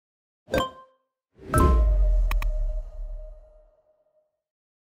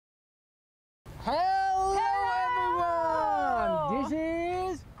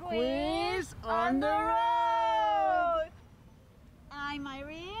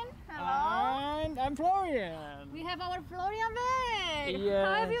Hello. And I'm Florian. We have our Florian back. Yes.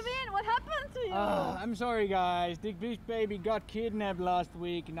 How have you been? What happened to you? I'm sorry guys, the big baby got kidnapped last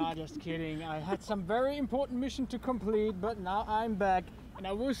week. Nah, just kidding. I had some very important mission to complete, but now I'm back. And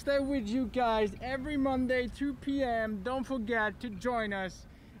I will stay with you guys every Monday, 2 p.m. Don't forget to join us.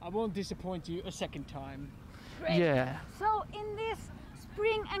 I won't disappoint you a second time. Great. Yeah. So in this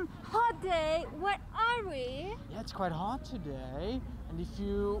spring and hot day, where are we? Yeah, it's quite hot today. And if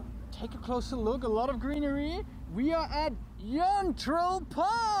you take a closer look, a lot of greenery. We are at Yeontral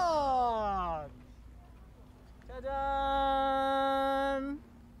Park. Ta-da!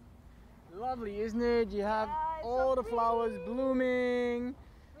 Lovely, isn't it? You have all the flowers blooming.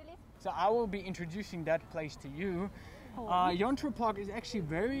 Really? So I will be introducing that place to you. Yeontral Park is actually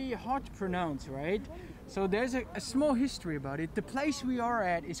very hard to pronounce, right? So there's a small history about it. The place we are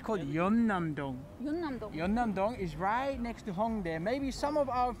at is called Yeonnam-dong. Yeonnam-dong. Yeonnam-dong is right next to Hongdae. Maybe some of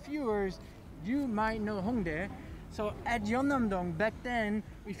our viewers, you might know Hongdae. So at Yeonnam-dong back then,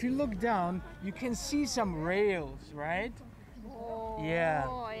 if you look down, you can see some rails, right? Oh,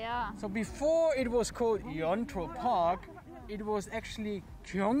 Yeah. So before it was called Yeontral Park, it was actually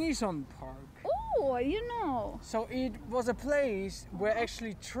Quizontheroad Park. Oh, you know. So it was a place where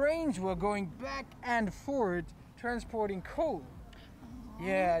actually trains were going back and forth transporting coal.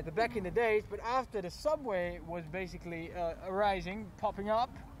 Yeah, back in the days, but after the subway was basically arising, popping up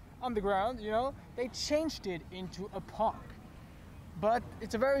on the ground, you know, they changed it into a park. But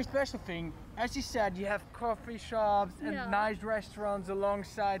it's a very special thing. As you said, you have coffee shops and nice restaurants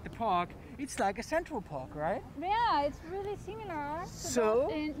alongside the park. It's like a central park, right? Yeah, it's really similar to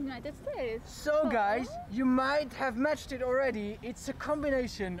those in United States. So guys, you might have matched it already. It's a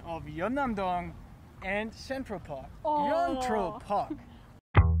combination of Yeonnam-dong and Central Park. Yeontral Park.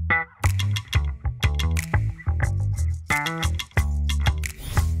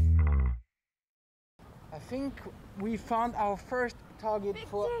 I think we found our first target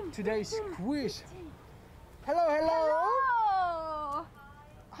for today's quiz. Hello. Hello.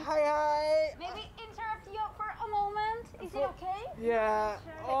 Hi. Maybe interrupt you for a moment. Is it okay? Yeah.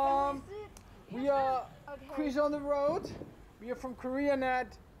 We are Quizontheroad. We are from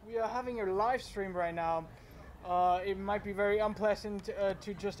Koreanet. We are having a live stream right now. It might be very unpleasant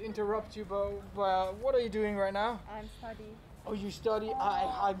to just interrupt you, but what are you doing right now? I'm studying. Oh, you study?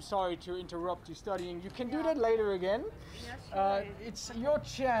 I'm sorry to interrupt you studying. You can do that later again. Yeah, sure. It's your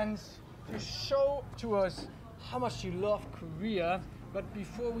chance to show to us how much you love Korea. But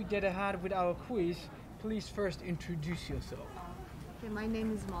before we get ahead with our quiz, please first introduce yourself. Okay, my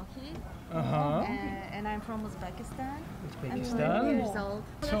name is Maki, Uh-huh. and I'm from Uzbekistan. I'm Uzbekistan. 20 years old.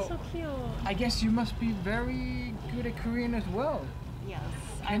 That's so cute. I guess you must be very good at Korean as well. Yes,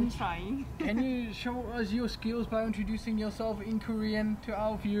 I'm trying. Can you show us your skills by introducing yourself in Korean to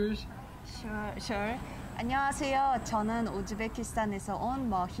our viewers? Sure. 안녕하세요. 저는 우즈베키스탄에서 온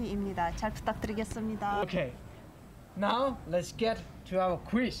머희입니다. 잘 부탁드리겠습니다. Okay, now let's get to our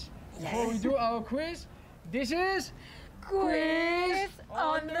quiz. Before we do our quiz, this is Quiz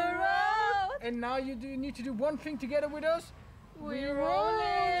on the Road. And now you need to do one thing together with us. We're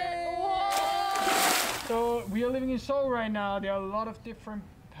rolling! So we are living in Seoul right now. There are a lot of different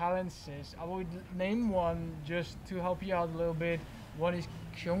palaces. I will name one just to help you out a little bit. One is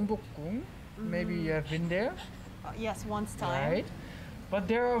Gyeongbokgung. Maybe you have been there. Yes, once time. Right. But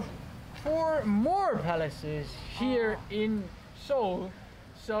there are 4 more palaces here in Seoul.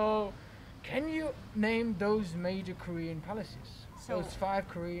 So can you name those major Korean palaces? Those 5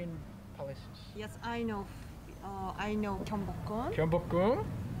 Korean palaces. Yes, I know. I know Gyeongbokgung. Gyeongbokgung.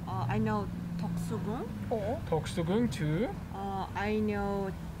 I know Doksugung. Doksugung too. I know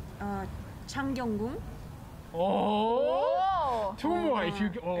Changgyeonggung. Oh, 2 more. If you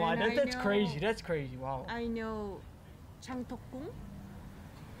that's know, crazy. That's crazy. Wow. I know Changtokgung.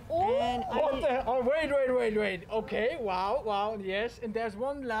 And Wait. Okay. Wow. Yes. And there's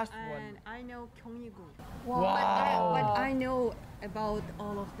one last one. And I know Gyeongnigung. Wow. But I know about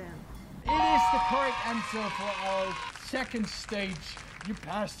all of them. It is the correct answer for our second stage. You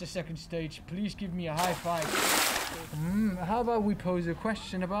passed the second stage. Please give me a high five. How about we pose a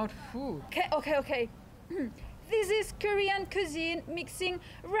question about food? Okay. This is Korean cuisine mixing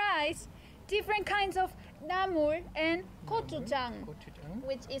rice, different kinds of namul and gochujang,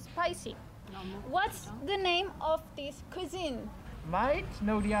 which is spicy. What's the name of this cuisine? Might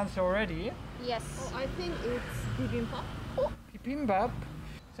know the answer already. Yes. I think it's bibimbap. Bibimbap.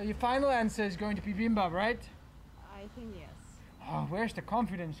 So your final answer is going to be bibimbap, right? I think yes. Oh, where's the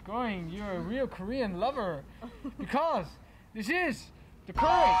confidence going? You're a real Korean lover. Because this is the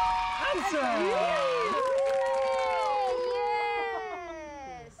correct answer! Yes!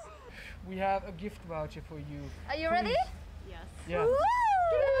 we have a gift voucher for you. Are you ready? Yes. Yeah. Woo!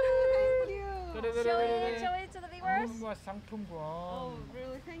 Thank you. Show it to the viewers. Oh,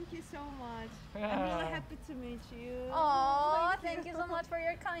 really? Thank you so much. I'm Yeah. really happy to meet you. Oh, thank you so much for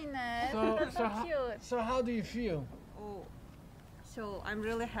your kindness. That's so cute. So how do you feel? Oh, so I'm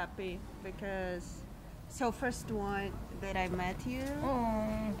really happy because first one that I met you,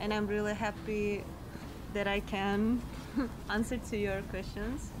 and I'm really happy that I can answer to your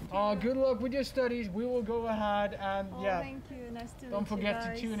questions. Oh, good luck with your studies. We will go ahead and Oh, yeah. thank you. Nice to meet you. Don't forget to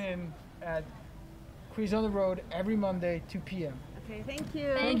guys. tune in at Quizontheroad every Monday, 2 p.m. Okay, thank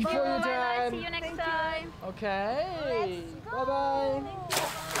you. Thank you for your Bye bye. time. See you next Thank you. time. Okay. Let's Bye bye.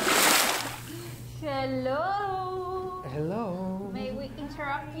 Hello. Hello. May we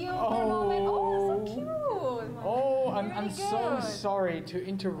interrupt you for a moment? Oh, so cute. Oh, I'm Really so good. sorry to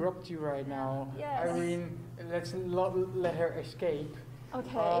interrupt you right now. Yes. Irene, let's not let her escape.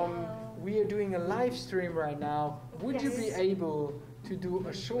 Okay. We are doing a live stream right now. Would you be Yes. able to do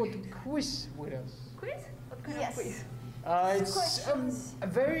a short quiz with us? Quiz? What kind Yes. of quiz? It's Questions. a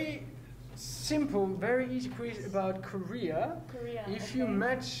very simple, very easy quiz about Korea. Korea. If you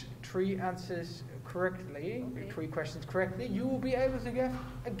match 3 answers correctly, 3 questions correctly, you will be able to get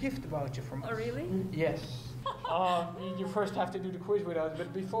a gift voucher from us. Oh, really? Yes. You first have to do the quiz with us,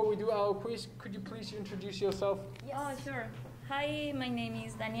 but before we do our quiz, could you please introduce yourself? Yes. Oh, sure. Hi, my name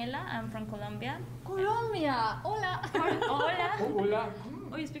is Daniela. I'm from Colombia. Colombia. Hola. Hola. Hola.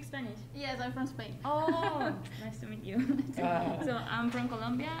 Oh, you speak Spanish? Yes, I'm from Spain. Oh, nice to meet you. So I'm from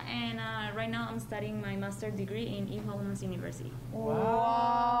Colombia, and right now I'm studying my master's degree in Yeonnam-dong University.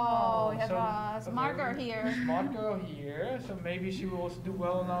 Wow. We have So, a smart girl very here. Smart girl here, so maybe she will also do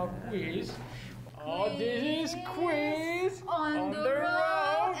well in our quiz. Oh, this is quiz on the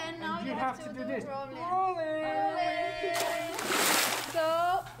road, and now you you have to do this. rolling. Rolling. So,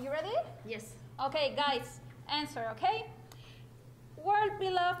 you ready? Yes. Okay, guys, answer, okay? World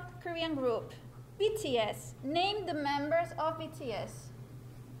beloved Korean group, BTS. Name the members of BTS.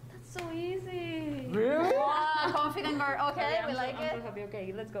 That's so easy. Really? Wow, confident girl. Okay, I'm we like I'm it. so happy.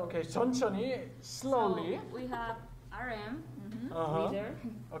 Okay, let's go. Okay, 천천히, slowly. So we have RM, Uh-huh. leader.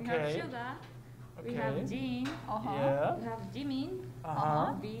 We have Okay. Suga. We Okay. have Jin. Uh-huh. Yeah. We have Jimin.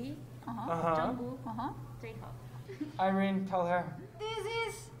 Uh-huh. B. Uh-huh. Uh-huh. Jungkook. Uh-huh. J-Hope. Irene, tell her. This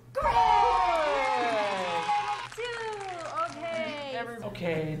is Great! two. Okay.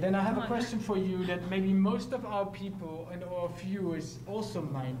 Okay, then I have a question for you that maybe most of our people and our viewers also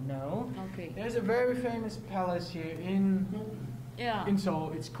might know. Okay. There's a very famous palace here in Yeah.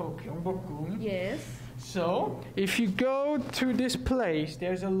 Seoul. It's called Gyeongbokgung. Yes. So, if you go to this place,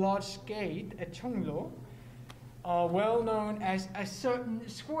 there's a large gate at Cheonglo, well known as a certain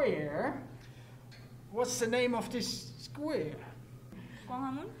square. What's the name of this square?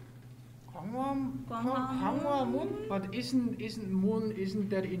 Gwanghwamun? Gwanghwamun. Gwanghwamun. But isn't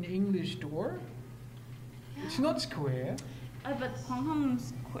that in English door? It's not square. But Gwanghwamun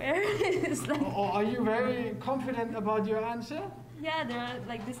Square is like, Or are you very confident about your answer? yeah, there are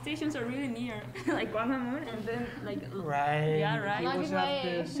like the stations are really near, like Gwanghwamun, and then like Right. Yeah, right. It was Magic at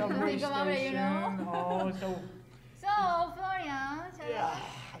way. the subway Think about it, you know. station. Oh, so So, Florian, tell yeah, us.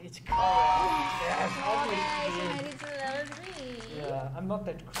 it's correct. Yes, Okay, obviously. so made it to level 3. Yeah, I'm not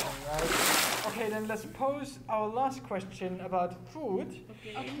that cool, right? Okay, then let's pose our last question about food.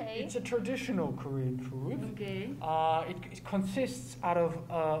 Okay. It's a traditional Korean food. Okay. It consists out of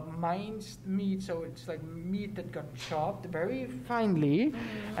minced meat, so it's like meat that got chopped very finely,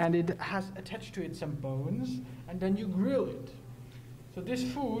 and it has attached to it some bones, and then you grill it. So this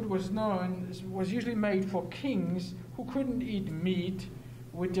food was usually made for kings who couldn't eat meat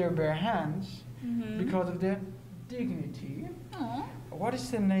with their bare hands because of their dignity. Aw. What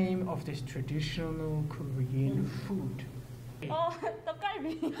is the name of this traditional Korean food? Oh,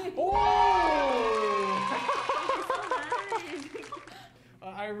 떡갈비. Oh! So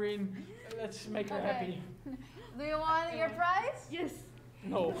nice. Irene, let's make her Okay. happy. Do you want your prize? Yes.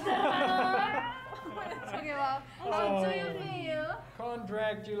 No. What are you talking about? How do you feel?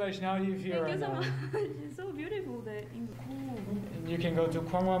 Congratulations, how do you feel Thank you right so now? much. It's so beautiful. And you can go to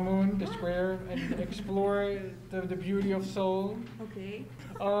Gwanghwamun, the square, and explore the beauty of Seoul. Okay.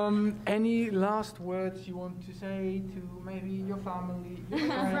 Any last words you want to say to maybe your family, your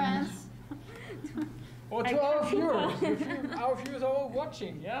friends, Friends. or to our viewers? Our viewers are all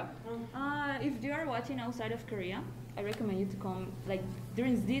watching, yeah? If you are watching outside of Korea, I recommend you to come like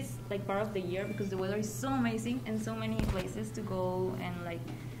during this like part of the year because the weather is so amazing and so many places to go and like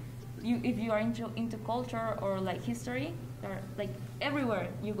if you are into culture or like history, there are, like everywhere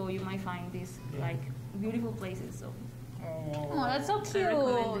you go you might find these like beautiful places. So Oh, that's so I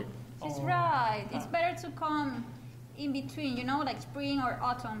recommend cute. it. She's right. It's better to come in between, you know, like spring or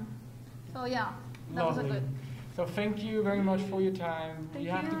autumn. So yeah, that was a Lovely. good. So thank you very much for your time. We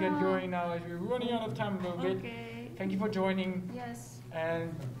have to get going now as we're running out of time a little bit. Thank you for joining. Yes.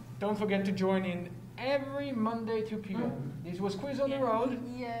 And don't forget to join in every Monday 2 p.m. This was Quiz on the Road.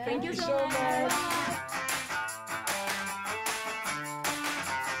 Yeah. Thank you so much.